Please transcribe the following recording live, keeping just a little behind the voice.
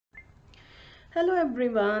Hello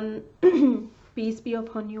everyone. Peace be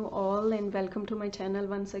upon you all and welcome to my channel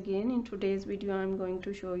once again. In today's video I'm going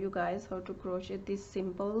to show you guys how to crochet this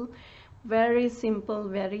simple, very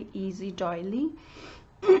easy doily.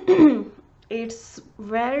 It's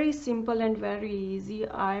very simple and very easy.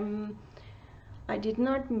 I did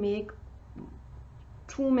not make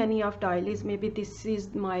too many of doilies. Maybe this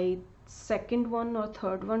is my second one or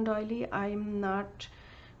third one doily. I'm not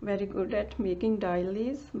very good at making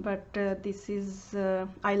doilies, but this is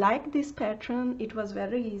I like this pattern. It was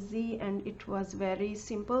very easy and it was very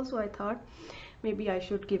simple, so I thought maybe I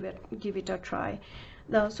should give it a try.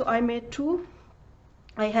 So I made two.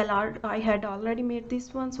 I had already made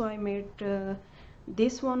this one, so I made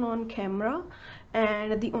this one on camera,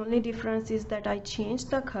 and the only difference is that I changed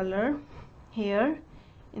the color here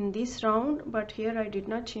in this round, but here I did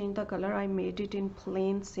not change the color. I made it in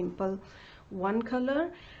plain simple one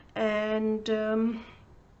color, and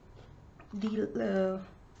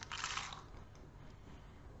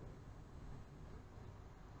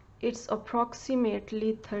it's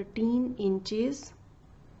approximately 13 inches,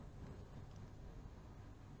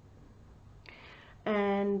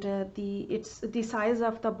 and the size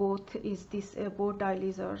of the both is this both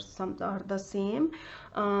doilies are the same.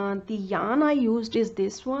 The yarn I used is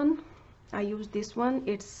this one.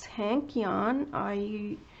 It's Hank yarn.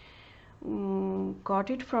 I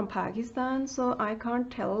got it from Pakistan, so I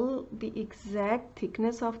can't tell the exact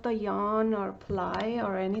thickness of the yarn or ply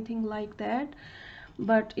or anything like that,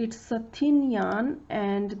 but it's a thin yarn,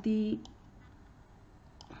 and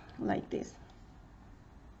like this.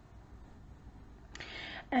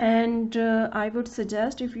 And I would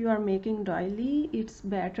suggest, if you are making doily, it's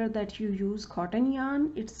better that you use cotton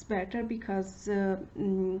yarn. It's better because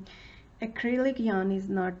acrylic yarn is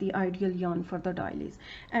not the ideal yarn for the doilies.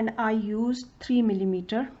 And I used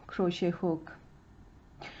 3mm crochet hook.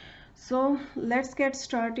 So let's get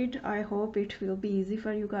started. I hope it will be easy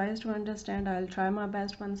for you guys to understand. I'll try my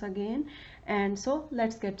best once again, and so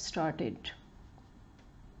let's get started.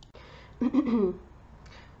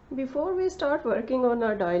 Before we start working on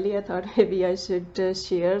our doily, I thought maybe I should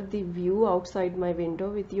share the view outside my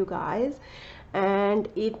window with you guys. And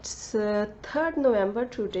it's 3rd November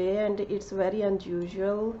today, and it's very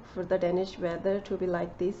unusual for the Danish weather to be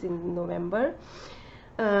like this in November.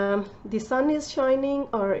 The sun is shining,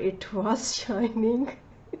 or it was shining.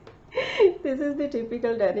 This is the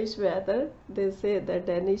typical Danish weather. They say that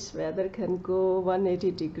Danish weather can go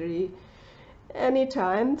 180 degree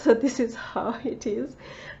anytime, so this is how it is.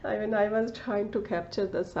 I mean, I was trying to capture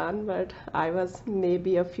the sun, but I was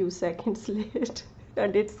maybe a few seconds late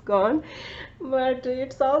and it's gone. But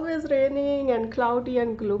it's always raining and cloudy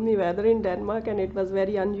and gloomy weather in Denmark, and it was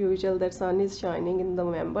very unusual that sun is shining in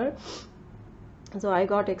November. So I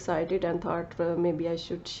got excited and thought maybe I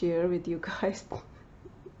should share with you guys.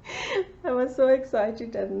 I was so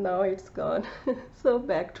excited, and now it's gone. So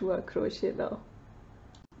back to our crochet now.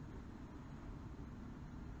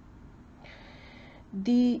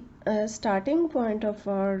 The starting point of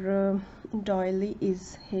our doily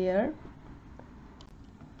is here.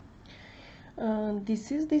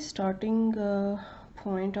 This is the starting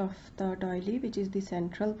point of the doily, which is the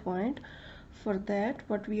central point. For that,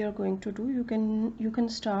 what we are going to do, you can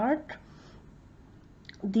start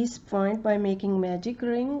this point by making magic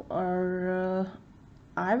ring, or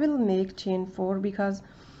I will make chain 4 because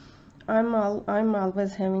I'm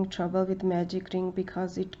always having trouble with magic ring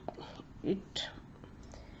because it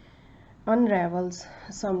unravels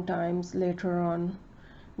sometimes later on,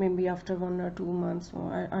 maybe after 1 or 2 months.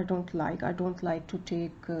 So I don't like to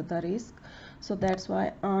take the risk, so that's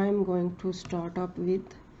why I'm going to start up with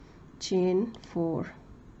chain 4.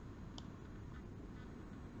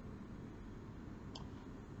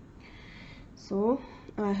 So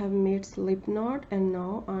I have made slip knot, and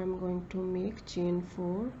now I'm going to make chain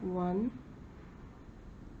 4. 1,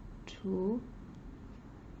 2,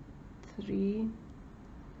 3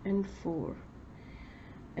 and 4,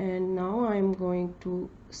 and now I'm going to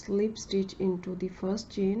slip stitch into the first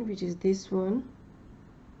chain, which is this one,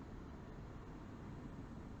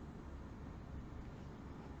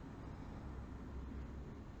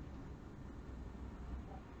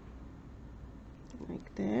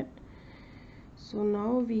 like that. So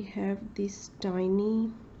now we have this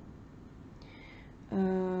tiny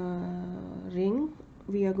ring.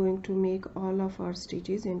 We are going to make all of our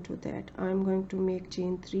stitches into that. I'm going to make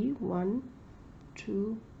chain 3, 1,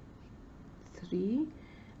 2, 3,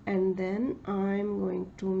 and then I'm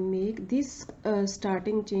going to make this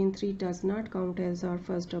starting chain 3 does not count as our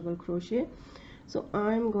first double crochet, so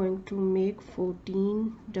I'm going to make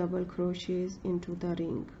 14 double crochets into the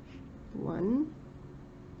ring. 1,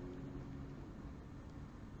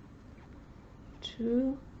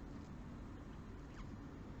 2,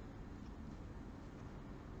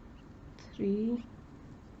 3,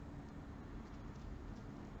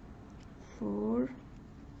 4,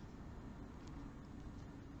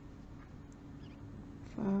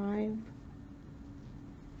 5,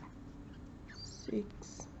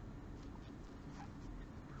 6,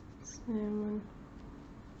 7,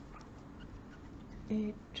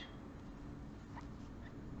 8,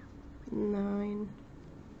 9,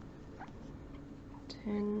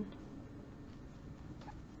 10,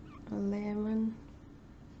 11,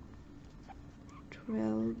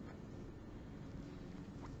 12,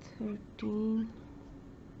 13,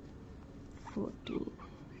 14.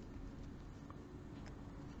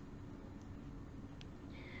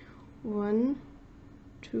 1,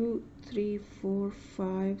 2, 3, 4,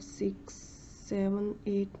 5, 6, 7,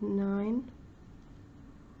 8, 9,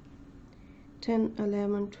 10,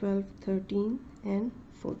 11, 12, 13 and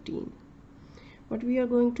 14. What we are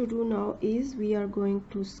going to do now is we are going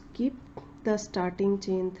to skip the starting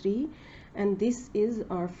chain 3, and this is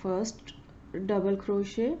our first double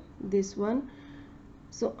crochet, this one.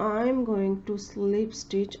 So I'm going to slip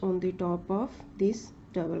stitch on the top of this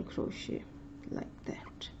double crochet like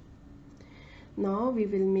that. Now we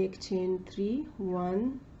will make chain 3,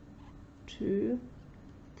 1, 2,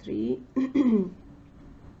 3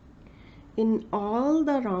 in all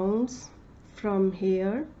the rounds from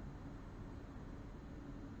here.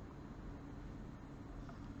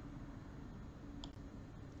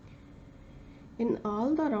 In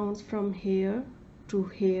all the rounds from here to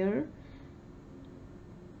here.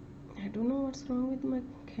 I don't know what's wrong with my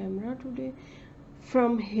camera today.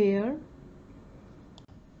 From here,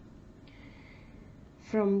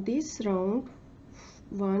 from this round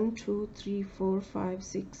 1, 2, 3, 4, 5,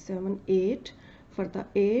 6, 7, 8, for the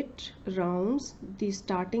 8 rounds the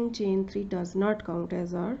starting chain 3 does not count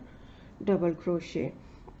as our double crochet.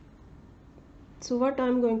 So what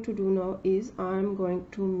I'm going to do now is I'm going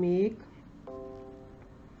to make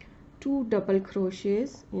 2 double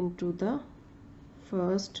crochets into the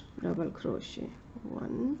first double crochet,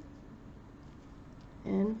 1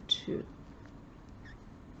 and 2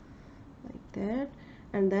 like that,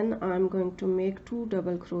 and then I'm going to make 2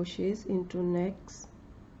 double crochets into next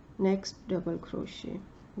double crochet,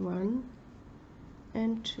 1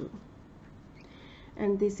 and 2.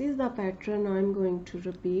 And this is the pattern I'm going to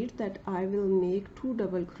repeat, that I will make 2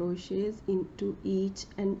 double crochets into each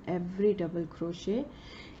and every double crochet.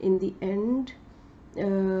 In the end,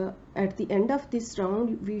 at the end of this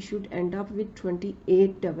round we should end up with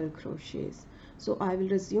 28 double crochets. So I will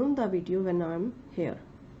resume the video when I'm here.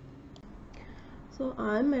 So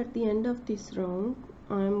I'm at the end of this round.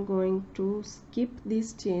 I'm going to skip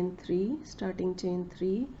this chain 3, starting chain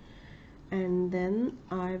 3, and then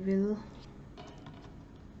I will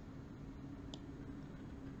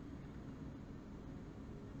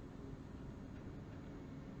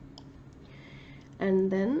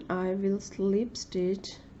slip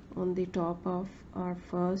stitch on the top of our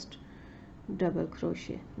first double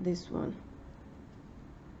crochet, this one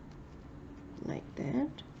like that.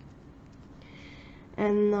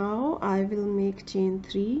 And now I will make chain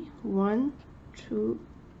 3, 1, 2,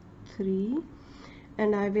 3,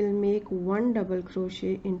 and I will make 1 double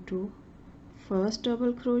crochet into first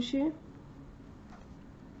double crochet,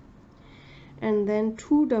 and then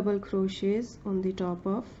 2 double crochets on the top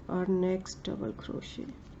of our next double crochet,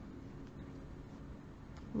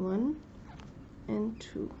 1 and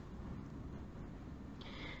 2.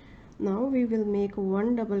 Now we will make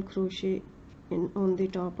 1 double crochet on the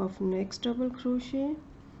top of next double crochet,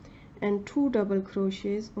 and 2 double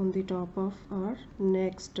crochets on the top of our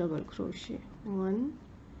next double crochet, 1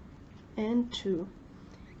 and 2.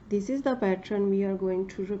 This is the pattern we are going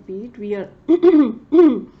to repeat. We are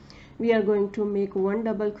we are going to make 1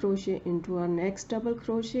 double crochet into our next double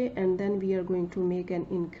crochet, and then we are going to make an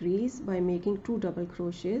increase by making 2 double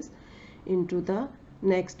crochets into the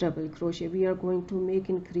next double crochet. We are going to make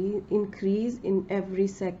increase in every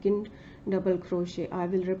second double crochet. I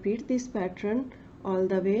will repeat this pattern all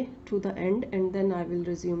the way to the end, and then I will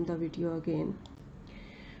resume the video again.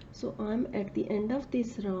 So I'm at the end of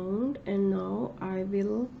this round, and now I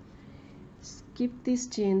will skip this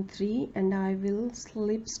chain 3 and I will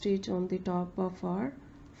slip stitch on the top of our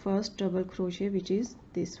first double crochet, which is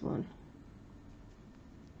this one.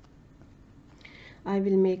 I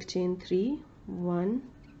will make chain 3, 1,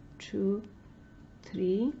 2,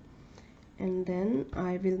 3, and then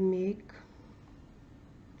I will make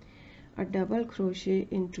a double crochet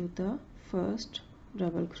into the first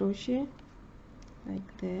double crochet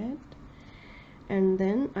like that, and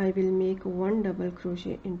then I will make 1 double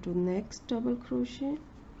crochet into next double crochet,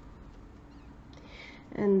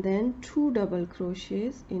 and then 2 double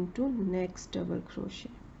crochets into next double crochet,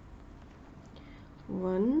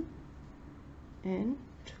 1 and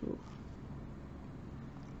 2,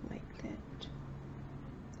 like that.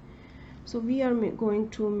 So we are going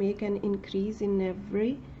to make an increase in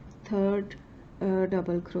every third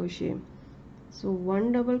double crochet. So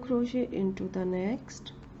 1 double crochet into the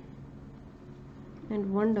next,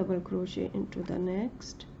 and 1 double crochet into the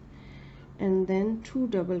next, and then 2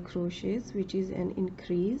 double crochets, which is an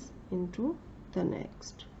increase into the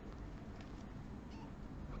next,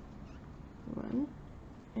 1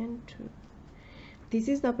 and 2. This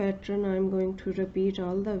is the pattern I am going to repeat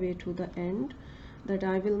all the way to the end, that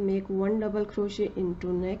I will make 1 double crochet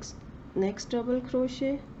into next double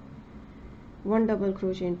crochet, 1 double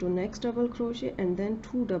crochet into next double crochet, and then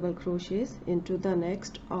 2 double crochets into the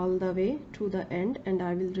next all the way to the end, and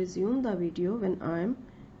I will resume the video when I am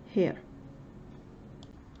here.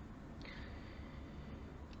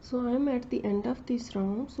 So I am at the end of this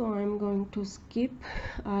round, so I am going to skip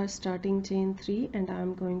our starting chain 3 and I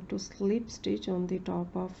am going to slip stitch on the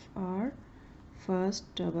top of our first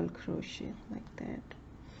double crochet, like that.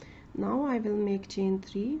 Now I will make chain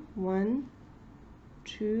 3, 1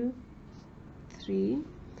 2 3,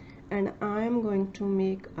 and I am going to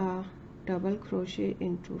make a double crochet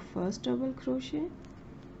into first double crochet,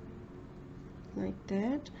 like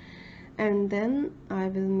that, and then I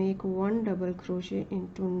will make 1 double crochet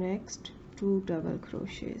into next 2 double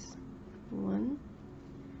crochets, 1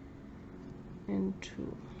 and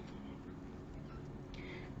 2,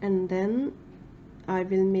 and then I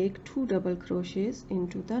will make 2 double crochets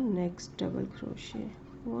into the next double crochet,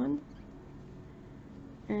 1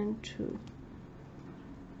 and 2.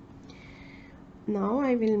 Now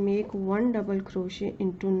I will make 1 double crochet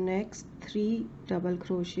into next 3 double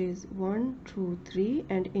crochets, 1 2 3,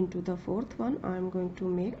 and into the fourth one I am going to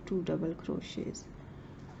make 2 double crochets,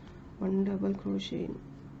 1 double crochet,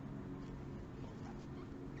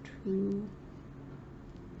 2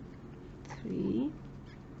 3,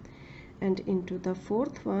 and into the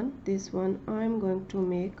fourth one, this one I'm going to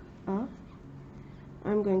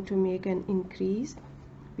make an increase,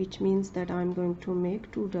 which means that I'm going to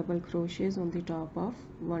make 2 double crochets on the top of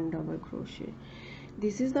 1 double crochet.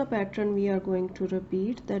 This is the pattern we are going to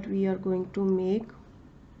repeat, that we are going to make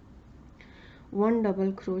 1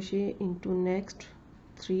 double crochet into next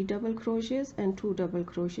 3 double crochets and 2 double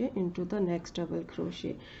crochet into the next double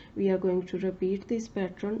crochet. We are going to repeat this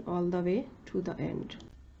pattern all the way to the end.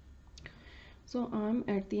 So I'm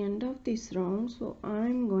at the end of this round, so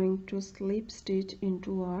I'm going to slip stitch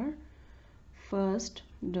into our first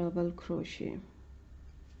double crochet.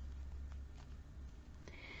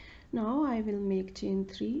 Now I will make chain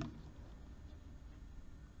 3,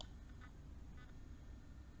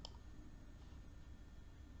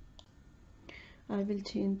 I will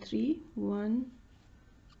chain 3, 1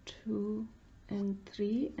 2 and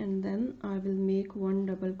 3, and then I will make 1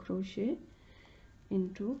 double crochet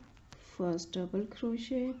into first double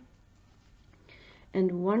crochet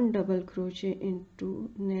and 1 double crochet into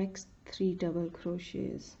next 3 double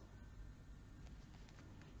crochets,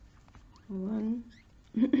 1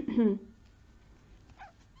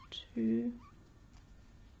 2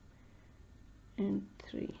 and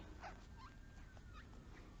 3,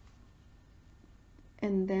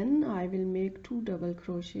 and then I will make 2 double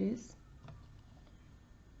crochets,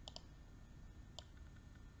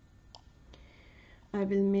 I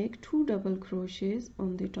will make 2 double crochets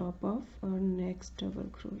on the top of our next double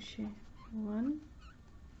crochet, 1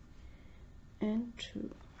 and 2.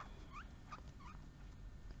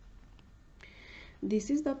 This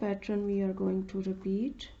is the pattern we are going to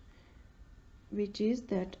repeat, which is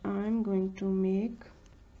that I'm going to make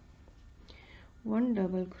 1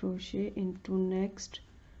 double crochet into next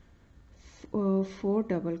 4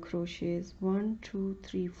 double crochets, 1 2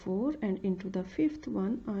 3 4, and into the fifth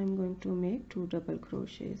one I'm going to make 2 double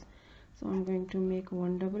crochets. So I'm going to make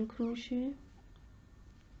 1 double crochet,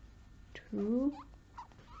 2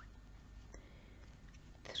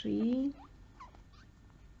 3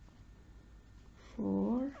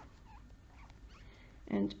 4,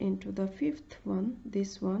 and into the fifth one,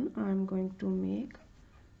 this one I'm going to make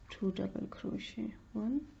 2 double crochet,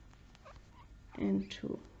 1 and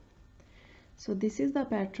 2. So this is the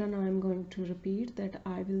pattern I am going to repeat, that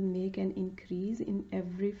I will make an increase in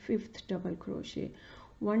every fifth double crochet,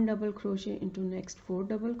 1 double crochet into next 4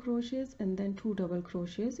 double crochets, and then 2 double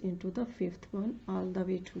crochets into the fifth one all the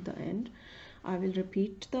way to the end. I will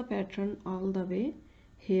repeat the pattern all the way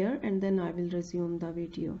here, and then I will resume the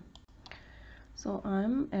video. So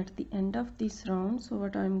I'm at the end of this round, so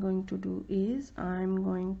what I'm going to do is I'm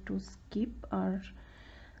going to skip our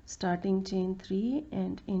starting chain 3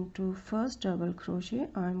 and into first double crochet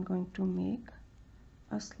I'm going to make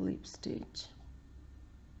a slip stitch.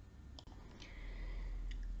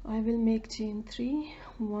 I will make chain 3,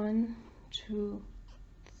 1 2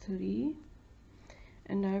 3,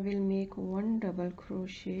 and I will make one double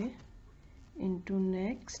crochet into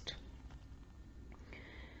next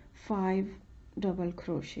 5 double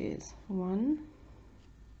crochets. 1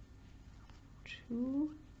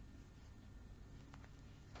 2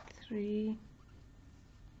 3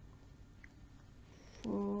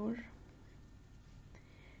 4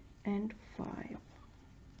 and 5.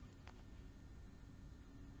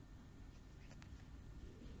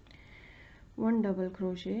 One double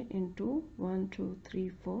crochet into 1 2 3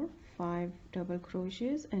 4 5 double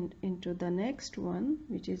crochets, and into the next one,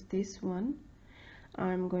 which is this one,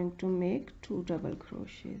 I'm going to make 2 double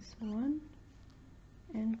crochets, 1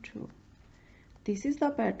 and 2. This is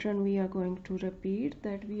the pattern we are going to repeat,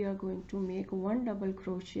 that we are going to make one double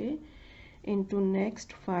crochet into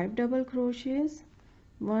next 5 double crochets,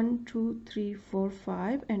 1 2 3 4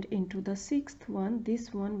 5, and into the sixth one,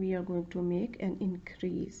 this one, we are going to make an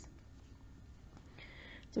increase.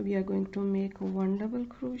 So we are going to make one double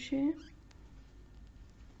crochet,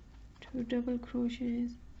 2 double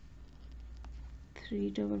crochets, 3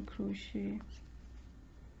 double crochet,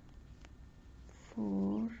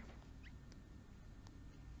 4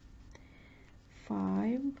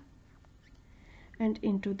 5, and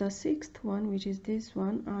into the sixth one, which is this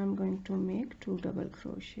one, I'm going to make 2 double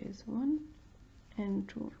crochets, 1 and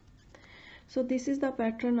 2. So this is the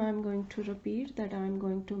pattern I'm going to repeat, that I'm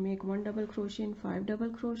going to make one double crochet in 5 double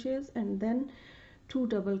crochets and then 2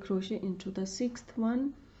 double crochet into the sixth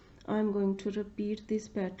one. I'm going to repeat this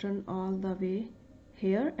pattern all the way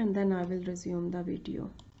here, and then I will resume the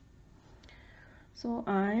video. So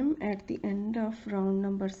I'm at the end of round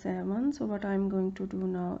number 7. So what I'm going to do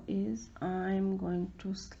now is I'm going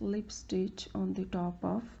to slip stitch on the top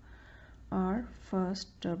of our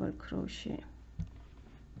first double crochet.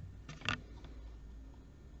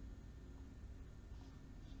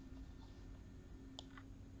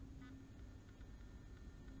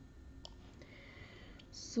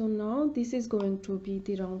 So now this is going to be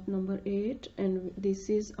the round number 8, and this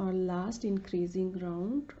is our last increasing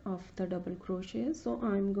round of the double crochet. So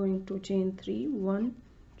I'm going to chain 3, 1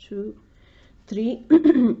 2 3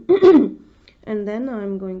 and then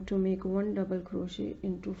I'm going to make one double crochet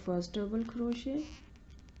into first double crochet,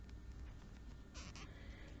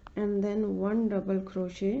 and then one double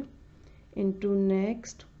crochet into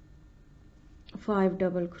next 5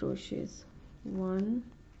 double crochets, 1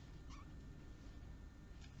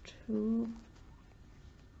 2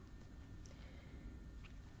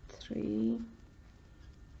 3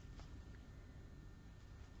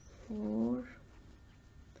 4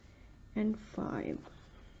 and 5.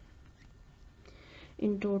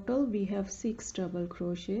 In total we have 6 double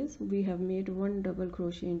crochets. We have made one double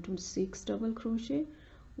crochet into 6 double crochet,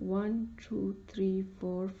 1 2 3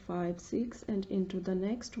 4 5 6, and into the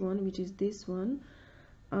next one, which is this one,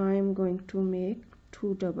 I'm going to make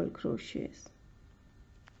 2 double crochets.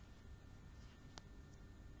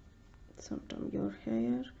 Sometimes your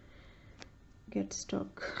hair gets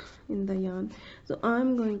stuck in the yarn. So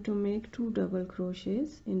I'm going to make 2 double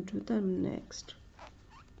crochets into the next,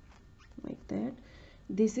 like that.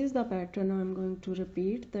 This is the pattern I'm going to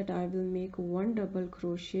repeat, that I will make one double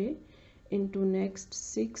crochet into next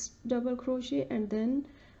 6 double crochet and then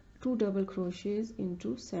 2 double crochets into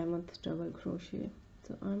 7th double crochet.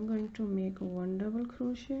 So I'm going to make one double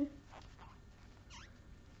crochet,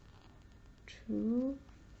 2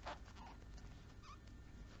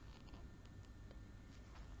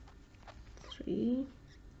 3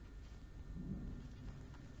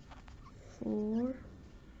 4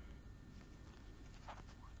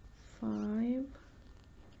 5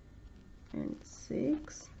 and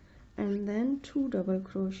 6, and then 2 double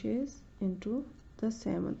crochets into the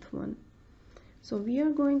 7th one. So we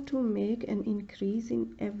are going to make an increase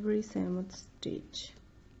in every 7th stitch.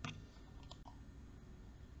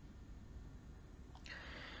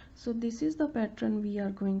 So this is the pattern we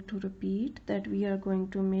are going to repeat, that we are going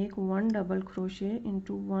to make one double crochet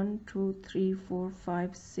into 1 2 3 4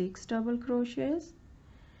 5 6 double crochets,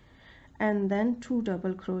 and then 2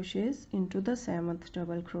 double crochets into the 7th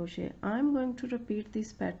double crochet. I'm going to repeat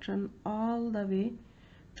this pattern all the way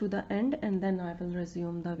to the end, and then I will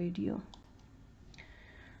resume the video.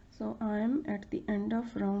 So I'm at the end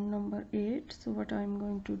of round number 8. So what I'm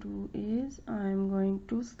going to do is I'm going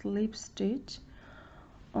to slip stitch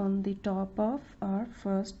on the top of our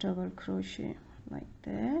first double crochet, like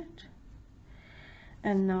that.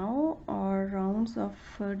 And now our rounds of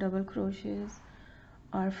double crochets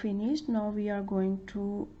are finished. Now we are going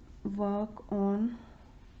to work on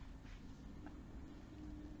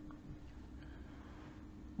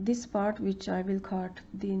this part, which I will call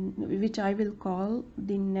the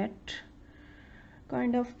net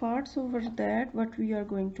kind of part. So for that, what we are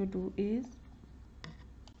going to do is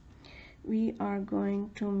we are going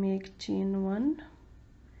to make chain 1,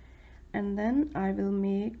 and then I will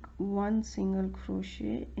make 1 single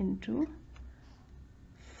crochet into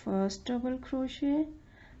first double crochet,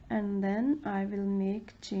 and then I will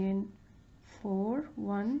make chain 4,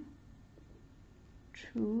 1,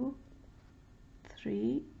 2,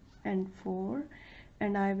 3 and 4,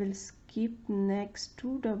 and I will skip next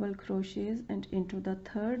 2 double crochets, and into the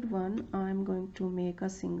third one I am going to make a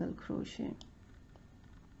single crochet.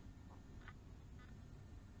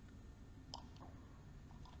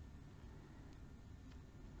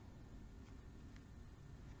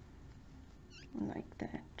 Like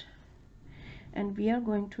that. And we are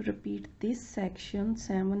going to repeat this section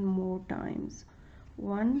 7 more times.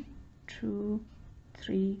 1, 2,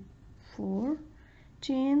 3, 4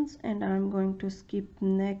 chains, and I'm going to skip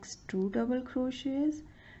next 2 double crochets,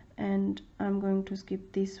 and I'm going to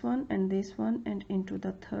skip this one and this one, and into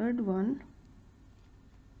the third one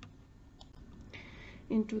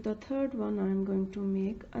I'm going to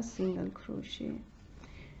make a single crochet,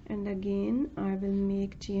 and again I will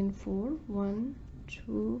make chain 4, 1,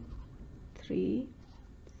 2, 3,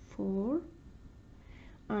 4.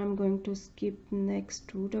 I'm going to skip next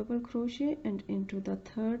 2 double crochet, and into the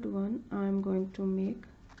third one I'm going to make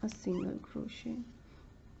a single crochet.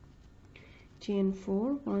 Chain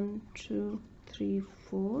 4, 1, 2, 3,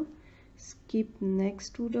 4. Skip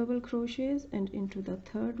next 2 double crochets, and into the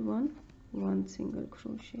third one 1 single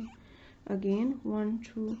crochet. Again 1,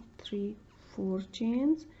 2, 3, 4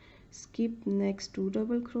 chains. Skip next 2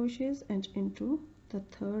 double crochets, and into the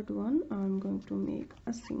third one I'm going to make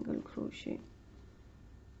a single crochet.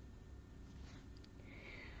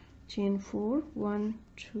 Chain 4, 1,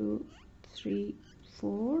 2, 3,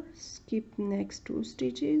 4. Skip next 2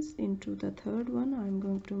 stitches, into the third one I'm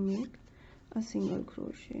going to make a single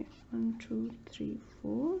crochet. 1, 2, 3,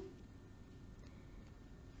 4,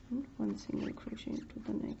 and 1 single crochet into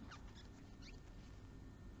the next.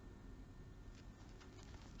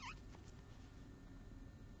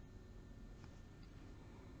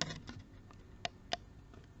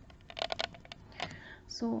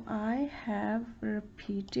 So I have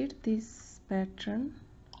repeated this pattern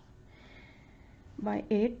by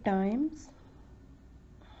 8 times.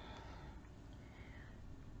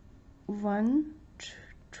 1,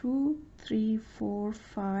 2, 3, 4,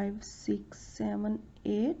 5, 6, 7,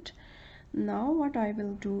 8. Now what I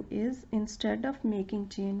will do is, instead of making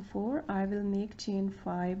chain 4, I will make chain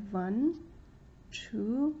 5. 1,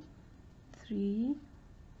 2, 3,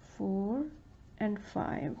 4 and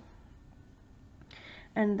 5.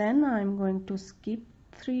 And then I'm going to skip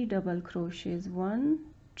 3 double crochets. 1,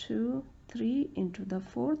 2, 3. Into the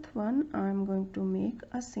fourth one I'm going to make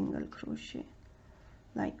a single crochet,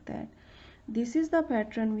 like that. This is the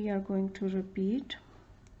pattern we are going to repeat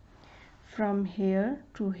from here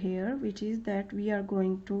to here, which is that we are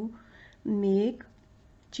going to make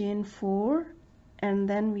chain 4, and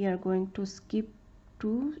then we are going to skip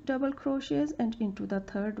 2 double crochets, and into the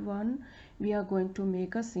third one we are going to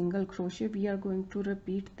make a single crochet. We are going to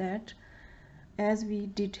repeat that as we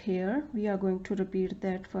did here. We are going to repeat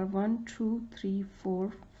that for 1, 2, 3,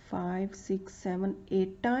 4, 5, 6, 7,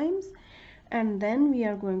 8 times, and then we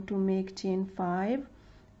are going to make chain 5,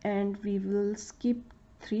 and we will skip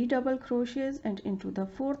 3 double crochets, and into the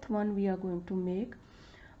fourth one we are going to make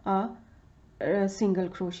a single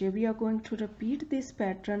crochet. We are going to repeat this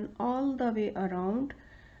pattern all the way around,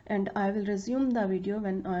 and I will resume the video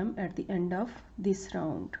when I am at the end of this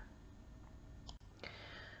round.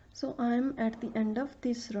 So I am at the end of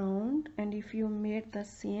this round, and if you made the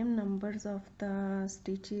same numbers of the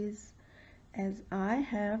stitches as I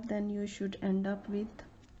have, then you should end up with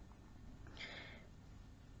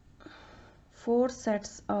 4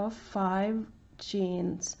 sets of 5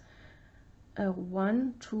 chains.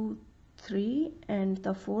 1, 2, 3, and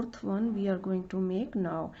the fourth one we are going to make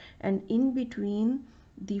now, and in between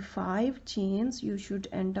the 5 chains you should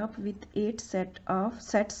end up with 8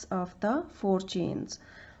 sets of the 4 chains,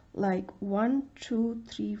 like 1, 2,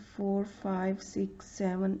 3, 4, 5, 6,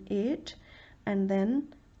 7, 8, and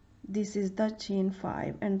then this is the chain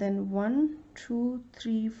 5, and then 1, 2,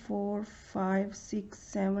 3, 4, 5, 6,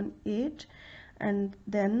 7, 8, and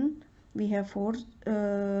then we have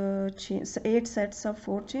 8 sets of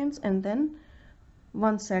 4 chains, and then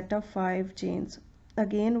 1 set of 5 chains.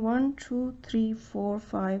 Again 1, 2, 3, 4,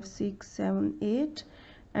 5, 6, 7, 8,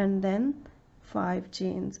 and then 5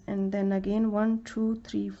 chains, and then again 1 2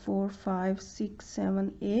 3 4 5 6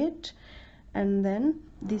 7 8, and then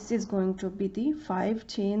this is going to be the 5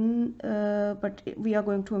 chain, but we are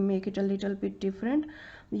going to make it a little bit different.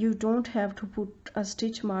 You don't have to put a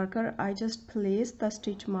stitch marker. I just place the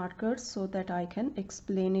stitch markers so that I can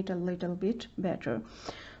explain it a little bit better.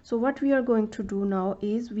 So what we are going to do now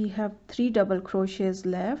is we have 3 double crochets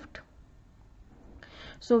left.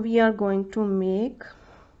 So we are going to make,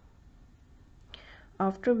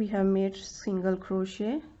 after we have made single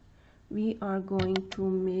crochet, we are going to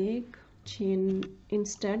make chain,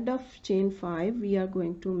 instead of chain 5 we are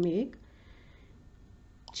going to make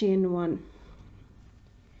chain 1.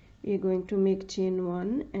 We are going to make chain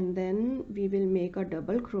 1, and then we will make a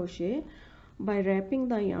double crochet by wrapping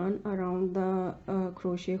the yarn around the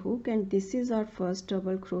crochet hook, and this is our first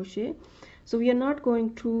double crochet. So we are not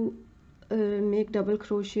going to make double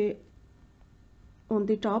crochet on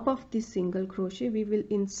the top of this single crochet. We will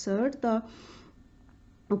insert the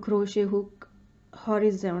crochet hook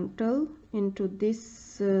horizontal into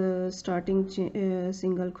this starting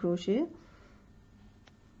single crochet,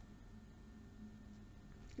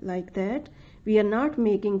 like that. We are not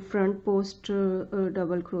making front post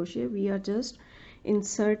double crochet. We are just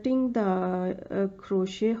inserting the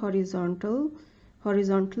crochet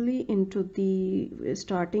horizontally into the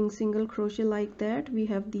starting single crochet, like that. We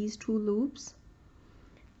have these 2 loops,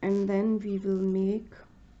 and then we will make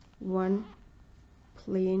one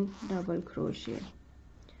plain double crochet.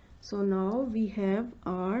 So now we have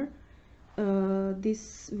our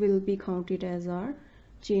this will be counted as our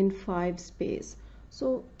chain 5 space.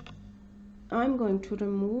 So I'm going to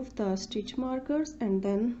remove the stitch markers, and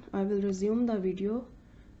then I will resume the video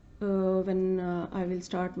when I will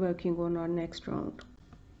start working on our next round.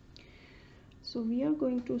 So we are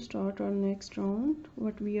going to start our next round.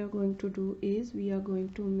 What we are going to do is we are going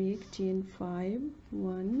to make chain 5,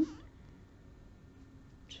 1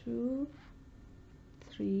 2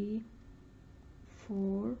 3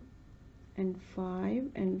 4 and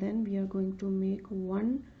 5, and then we are going to make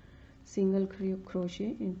one single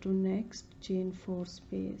crochet into next chain 4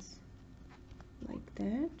 space, like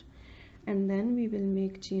that. And then we will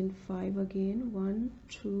make chain 5 again, 1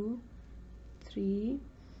 2 3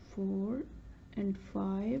 4 and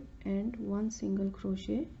 5, and one single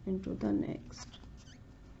crochet into the next.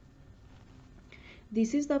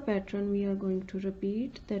 This is the pattern we are going to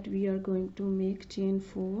repeat, that we are going to make chain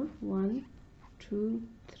 4, 1 2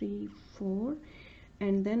 3 4,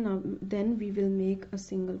 and then we will make a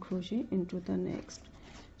single crochet into the next.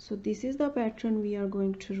 So this is the pattern we are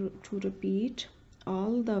going to repeat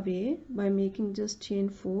all the way by making just chain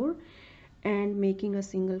 4 and making a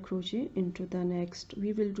single crochet into the next.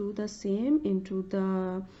 We will do the same into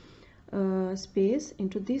the space,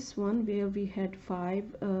 into this one where we had 5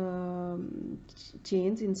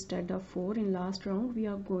 chains instead of 4 in last round. We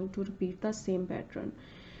are going to repeat the same pattern.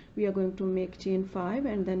 We are going to make chain 5,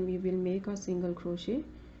 and then we will make a single crochet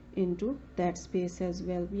into that space as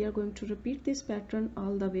well. We are going to repeat this pattern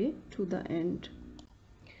all the way to the end.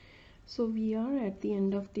 So we are at the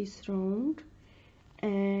end of this round,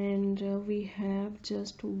 and we have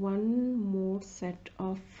just one more set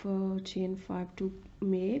of chain 5 to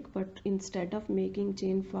make, but instead of making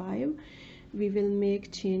chain 5 we will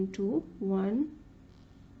make chain 2, 1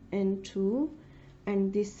 and 2,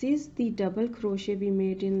 and this is the double crochet we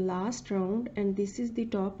made in last round, and this is the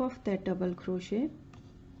top of that double crochet.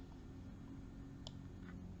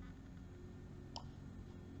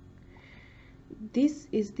 This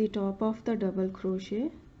is the top of the double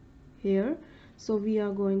crochet here. So we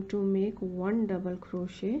are going to make one double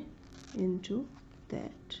crochet into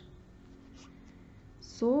that.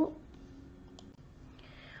 So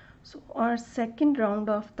our second round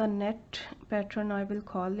of the net pattern, I will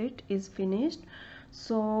call it, is finished.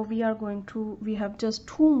 So we are going to, we have just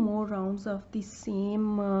 2 more rounds of the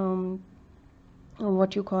same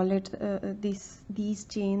what you call it, these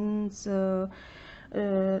chains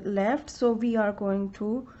left. So we are going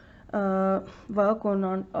to work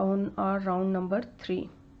on our round number 3.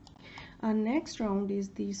 Our next round is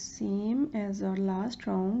the same as our last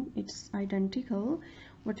round. It's identical.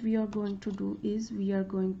 What we are going to do is we are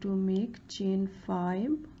going to make chain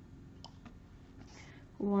 5,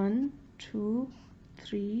 1 2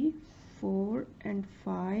 3 4 and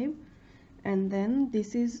 5, and then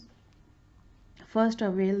this is first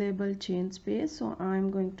available chain space, so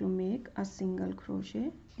I'm going to make a single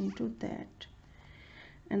crochet into that,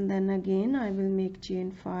 and then again I will make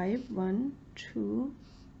chain 5, 1 2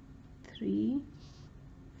 3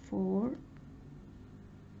 4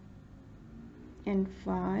 and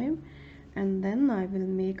 5, and then I will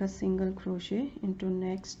make a single crochet into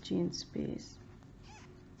next chain space.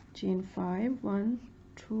 Chain 5, 1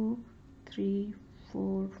 2 3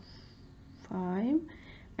 4 5,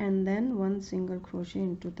 and then one single crochet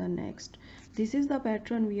into the next. This is the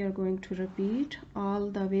pattern we are going to repeat all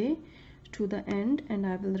the way to the end, and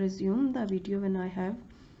I will resume the video when I have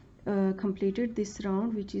completed this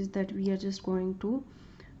round, which is that we are just going to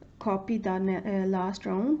copy the last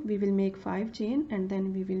round. We will make 5 chain and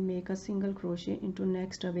then we will make a single crochet into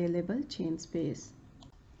next available chain space.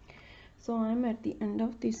 So I'm at the end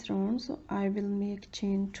of this round, so I will make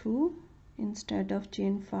chain 2 instead of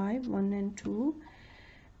chain 5, 1 and 2,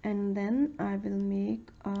 and then I will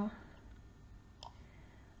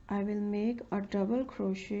make a double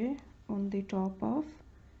crochet on the top of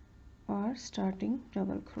our starting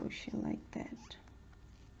double crochet like that.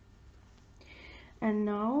 And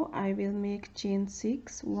now I will make chain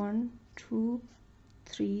 6, 1 2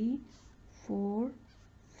 3 4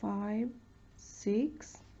 5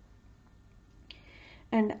 6,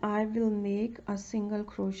 and I will make a single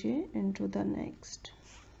crochet into the next.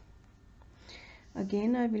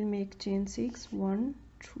 Again I will make chain 6, 1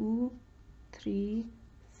 2 3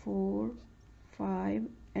 4 5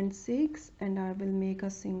 and 6, and I will make a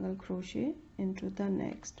single crochet into the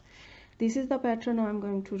next. This is the pattern I'm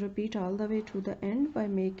going to repeat all the way to the end by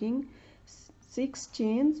making 6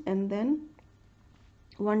 chains and then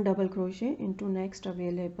one double crochet into next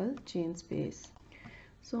available chain space.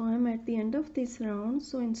 So I'm at the end of this round,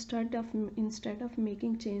 so instead of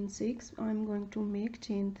making chain 6, I'm going to make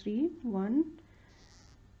chain 3, 1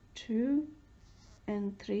 2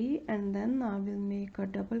 and 3, and then I will make a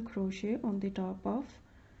double crochet on the top of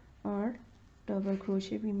our double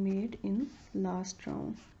crochet we made in last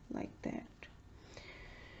round like that.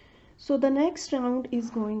 So the next round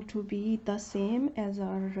is going to be the same as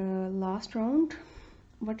our last round.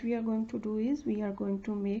 What we are going to do is we are going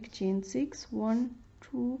to make chain 6, 1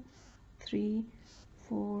 2 3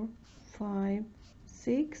 4 5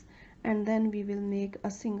 6, and then we will make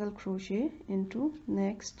a single crochet into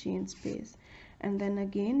next chain space, and then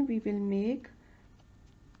again we will make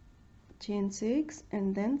chain 6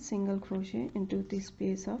 and then single crochet into the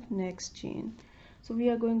space of next chain. So we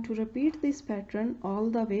are going to repeat this pattern all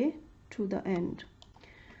the way to the end.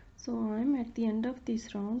 So I'm at the end of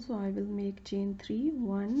this round, so I will make chain 3,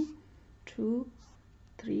 1 2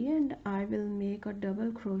 3, and I will make a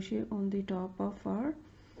double crochet on the top of our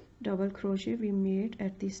double crochet we made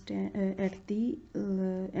at the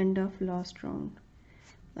end of last round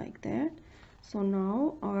like that. So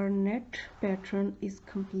now our net pattern is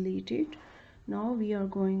completed. Now we are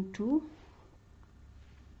going to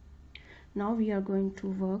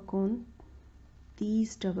work on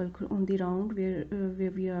these on the round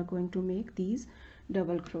where we are going to make these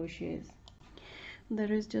double crochets.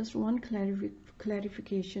 There is just one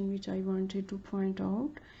clarification which I wanted to point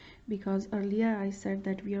out, because earlier I said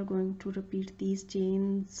that we are going to repeat these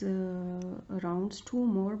chains rounds 2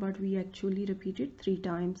 more, but we actually repeated 3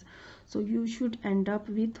 times. So you should end up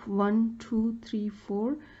with 1 2 3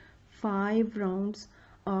 4 5 rounds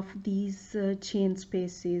of these chain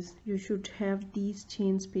spaces. You should have these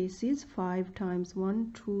chain spaces 5 times.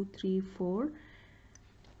 1 2 3 4,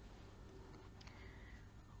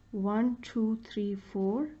 1 2 3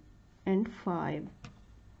 4 and 5.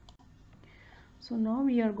 So now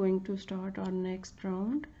we are going to start our next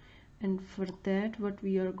round, and for that what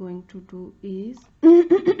we are going to do is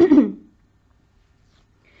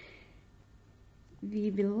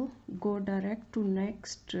we will go direct to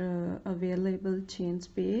next available chain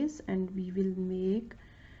space, and we will make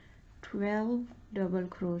 12 double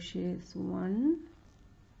crochets. 1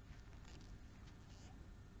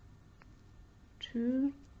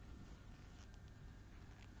 2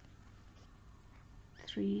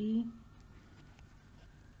 3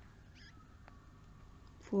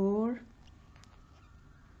 4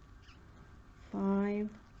 5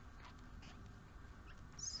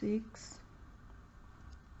 6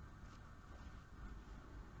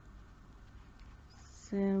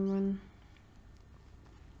 7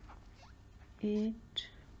 8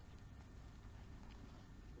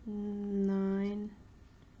 9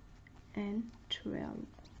 and 12.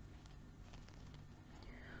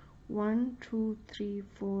 1 2 3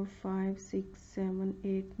 4 5 6 7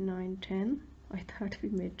 8 9 10. I thought we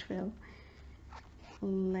made 12.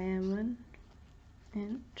 11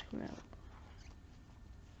 and 12.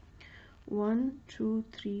 1 2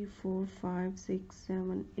 3 4 5 6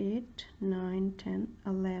 7 8 9 10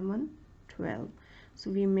 11 12. So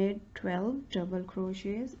we made 12 double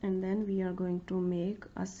crochets, and then we are going to make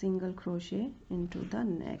a single crochet into the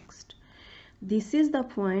next. This is the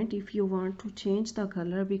point if you want to change the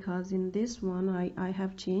color, because in this one I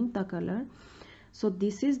have changed the color. So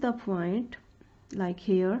this is the point, like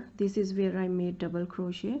here, this is where I made double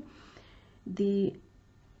crochet. The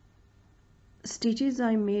stitches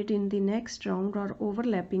I made in the next round are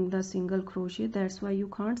overlapping the single crochet, that's why you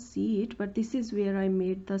can't see it, but this is where I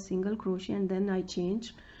made the single crochet, and then I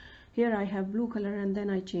changed. Here I have blue color and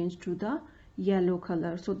then I changed to the yellow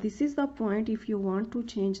color. So this is the point, if you want to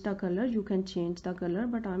change the color you can change the color,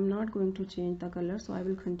 but I'm not going to change the color, so I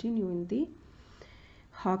will continue in the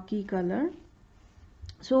hockey color.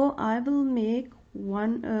 So I will make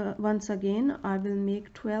once again I will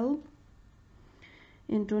make 12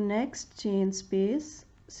 into next chain space,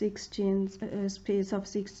 6 chains, space of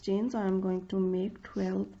 6 chains. I am going to make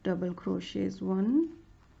 12 double crochets. 1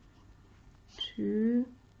 2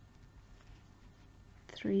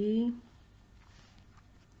 3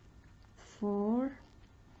 4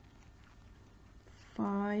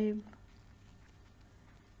 5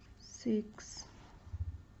 6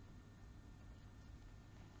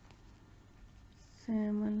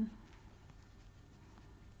 7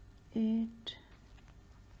 8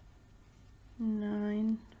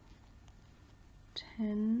 9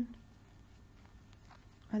 10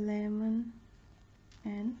 11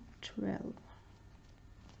 and 12.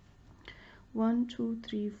 1 2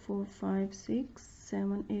 3 4 5 6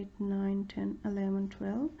 7 8 9 10 11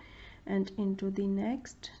 12, and into the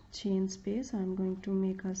next chain space I'm going to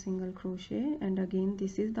make a single crochet. And again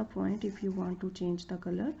this is the point, if you want to change the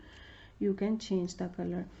color you can change the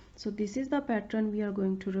color. So this is the pattern we are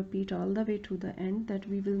going to repeat all the way to the end, that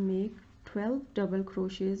we will make 12 double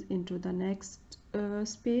crochets into the next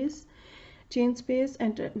chain space,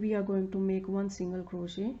 and we are going to make 1 single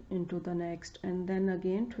crochet into the next, and then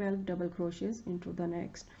again 12 double crochets into the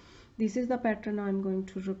next. This is the pattern I'm going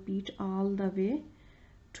to repeat all the way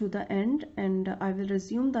to the end, and I will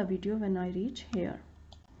resume the video when I reach here.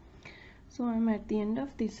 So I'm at the end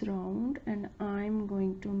of this round and I'm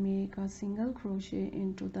going to make a single crochet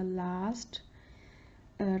into the last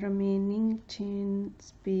remaining chain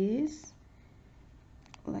space,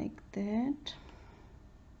 like that,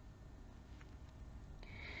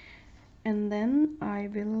 and then I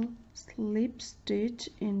will slip stitch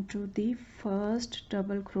into the first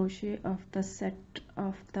double crochet of the set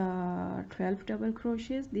of the 12 double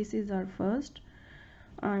crochets. This is our first.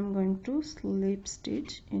 I'm going to slip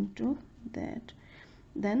stitch into that.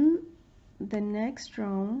 Then the next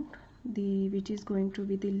round, which is going to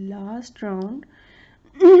be the last round,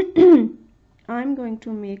 I'm going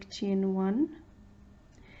to make chain 1,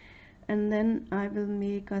 and then I will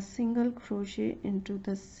make a single crochet into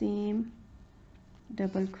the same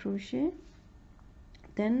double crochet.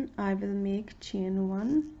 Then I will make chain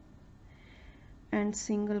 1 and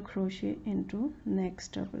single crochet into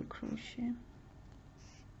next double crochet.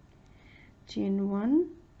 Chain 1,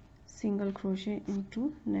 single crochet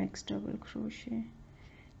into next double crochet.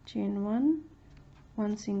 Chain 1,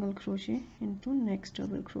 1 single crochet into next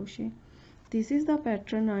double crochet. This is the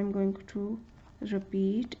pattern I'm going to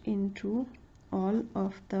repeat into all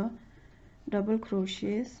of the double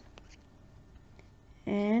crochets,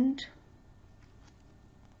 and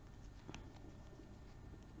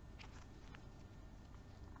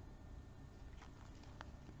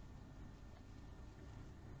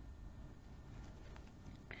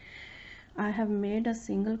I have made a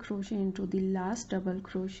single crochet into the last double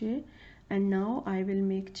crochet, and now I will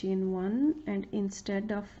make chain 1, and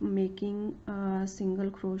instead of making a single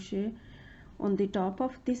crochet on the top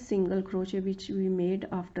of this single crochet which we made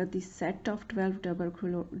after the set of 12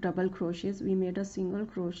 double crochets, we made a single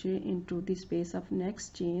crochet into the space of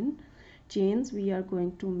next chains. We are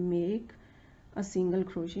going to make a single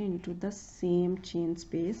crochet into the same chain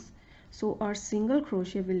space, so our single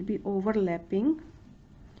crochet will be overlapping.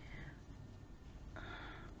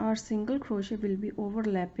 Our single crochet will be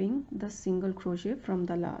overlapping the single crochet from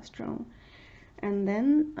the last round, and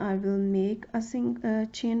then I will make a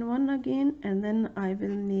chain 1 again, and then I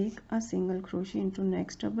will make a single crochet into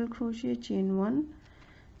next double crochet, chain 1,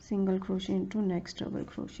 single crochet into next double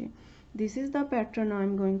crochet. This is the pattern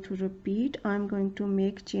I'm going to repeat. I'm going to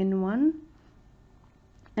make chain 1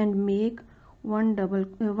 and make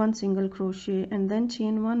one single crochet, and then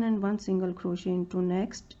chain 1 and 1 single crochet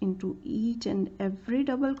into each and every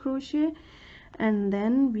double crochet, and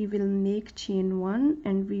then we will make chain 1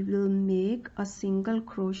 and we will make a single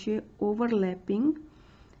crochet overlapping,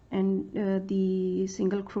 and the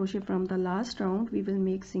single crochet from the last round we will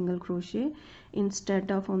make single crochet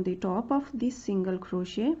instead of on the top of this single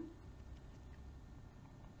crochet.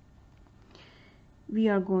 we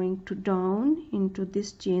are going to down into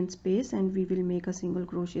this chain space and we will make a single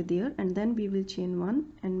crochet there, and then we will chain one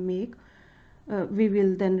and make we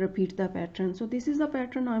will then repeat the pattern. So this is the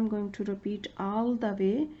pattern I'm going to repeat all the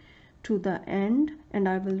way to the end, and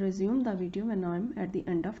I will resume the video when I'm at the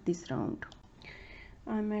end of this round.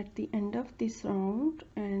 I'm at the end of this round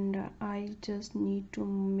and I just need to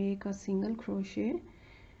make a single crochet.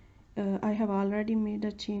 I have already made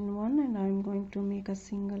a chain one and I'm going to make a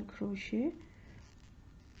single crochet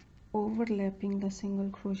overlapping the single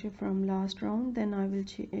crochet from last round. Then I will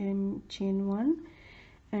chain one,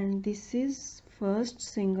 and this is first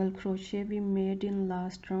single crochet we made in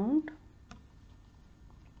last round.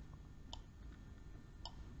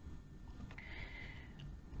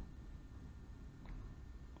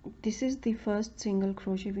 This is the first single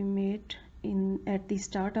crochet we made in at the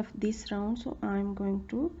start of this round, so I'm going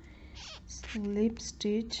to slip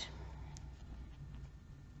stitch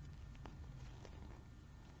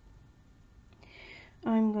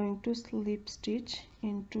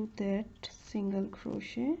into that single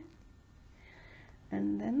crochet,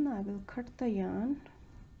 and then I will cut the yarn,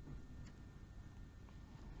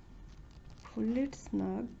 pull it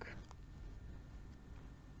snug,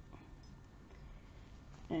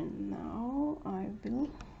 and now I will.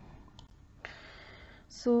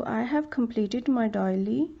 So I have completed my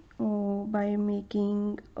doily by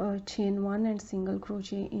making a chain one and single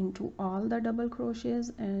crochet into all the double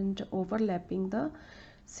crochets and overlapping the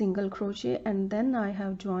single crochet, and then I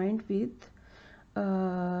have joined with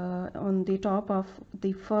on the top of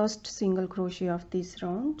the first single crochet of this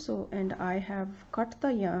round. So, and I have cut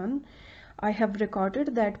the yarn. I have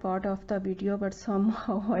recorded that part of the video, but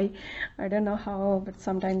somehow I don't know how, but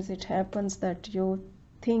sometimes it happens that you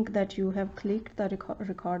think that you have clicked the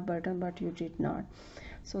record button but you did not.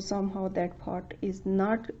 So somehow that part is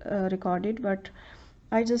not recorded, but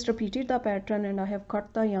I just repeated the pattern and I have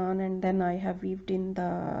cut the yarn and then I have weaved in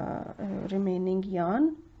the remaining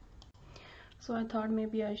yarn. So I thought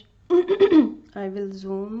maybe I will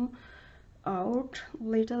zoom out a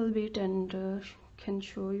little bit and can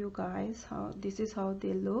show you guys how this is how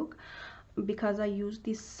they look, because I use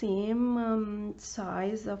the same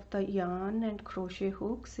size of the yarn and crochet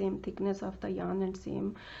hook, same thickness of the yarn and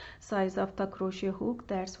same size of the crochet hook.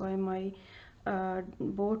 That's why my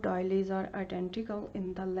both doilies are identical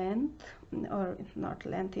in the length, or not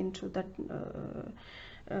length, into the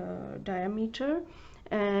diameter.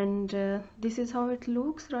 And this is how it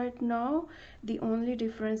looks right now. The only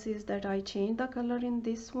difference is that I changed the color in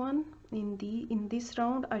this one. In this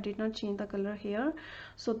round I did not change the color here,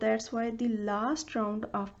 so that's why the last round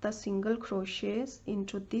of the single crochets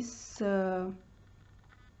into this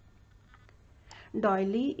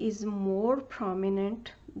doily is more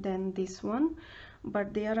prominent than this one,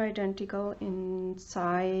 but they are identical in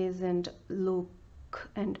size and look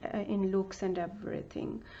and in looks and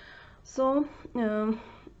everything. So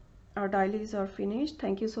our doilies are finished.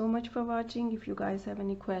 Thank you so much for watching. If you guys have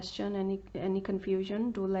any question, any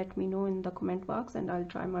confusion, do let me know in the comment box and I'll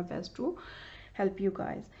try my best to help you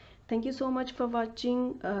guys. Thank you so much for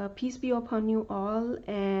watching. Peace be upon you all,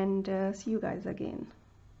 and see you guys again.